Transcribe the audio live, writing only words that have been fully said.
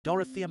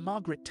Dorothea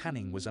Margaret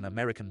Tanning was an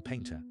American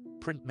painter,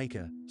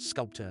 printmaker,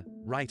 sculptor,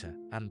 writer,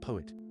 and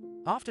poet.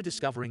 After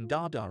discovering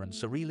Dada and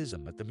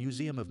Surrealism at the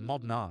Museum of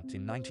Modern Art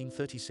in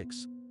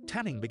 1936,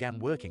 Tanning began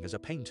working as a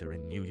painter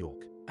in New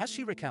York. As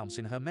she recounts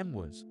in her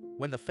memoirs,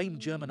 when the famed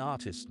German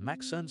artist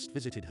Max Ernst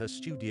visited her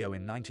studio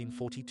in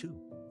 1942,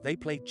 they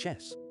played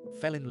chess,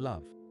 fell in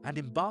love, and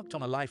embarked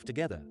on a life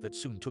together that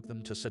soon took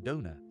them to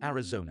Sedona,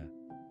 Arizona.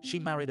 She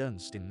married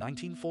Ernst in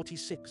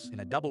 1946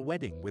 in a double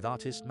wedding with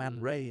artist Man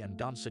Ray and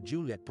dancer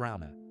Juliette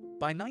Browner.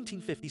 By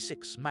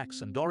 1956,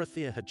 Max and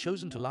Dorothea had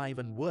chosen to live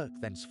and work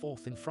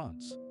thenceforth in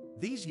France.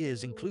 These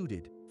years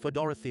included, for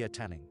Dorothea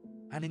Tanning,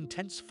 an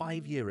intense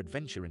 5-year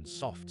adventure in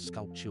soft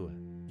sculpture,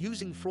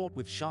 using fraught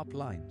with sharp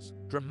lines,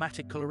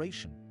 dramatic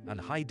coloration, and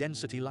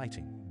high-density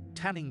lighting.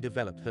 Tanning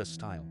developed her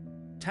style.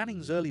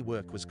 Tanning's early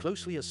work was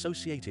closely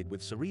associated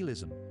with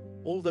Surrealism,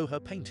 although her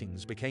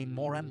paintings became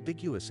more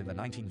ambiguous in the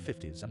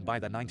 1950s and by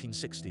the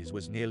 1960s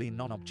was nearly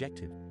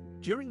non-objective.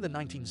 During the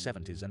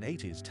 1970s and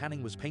 80s,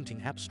 Tanning was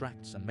painting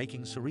abstracts and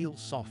making surreal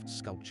soft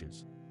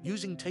sculptures.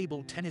 Using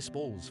table tennis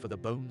balls for the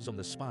bones on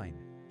the spine,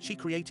 she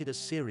created a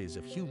series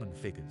of human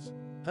figures.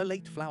 Her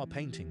late flower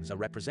paintings are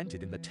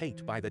represented in the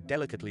Tate by the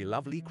delicately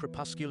lovely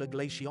Crepuscular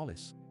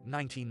Glacialis,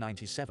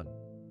 1997,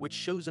 which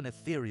shows an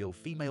ethereal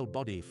female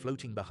body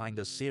floating behind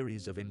a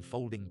series of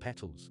enfolding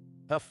petals.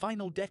 Her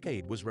final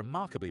decade was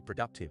remarkably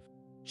productive.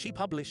 She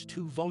published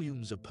 2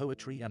 volumes of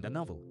poetry and a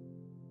novel.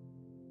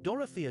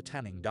 Dorothea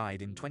Tanning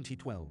died in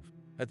 2012,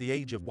 at the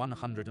age of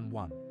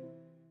 101.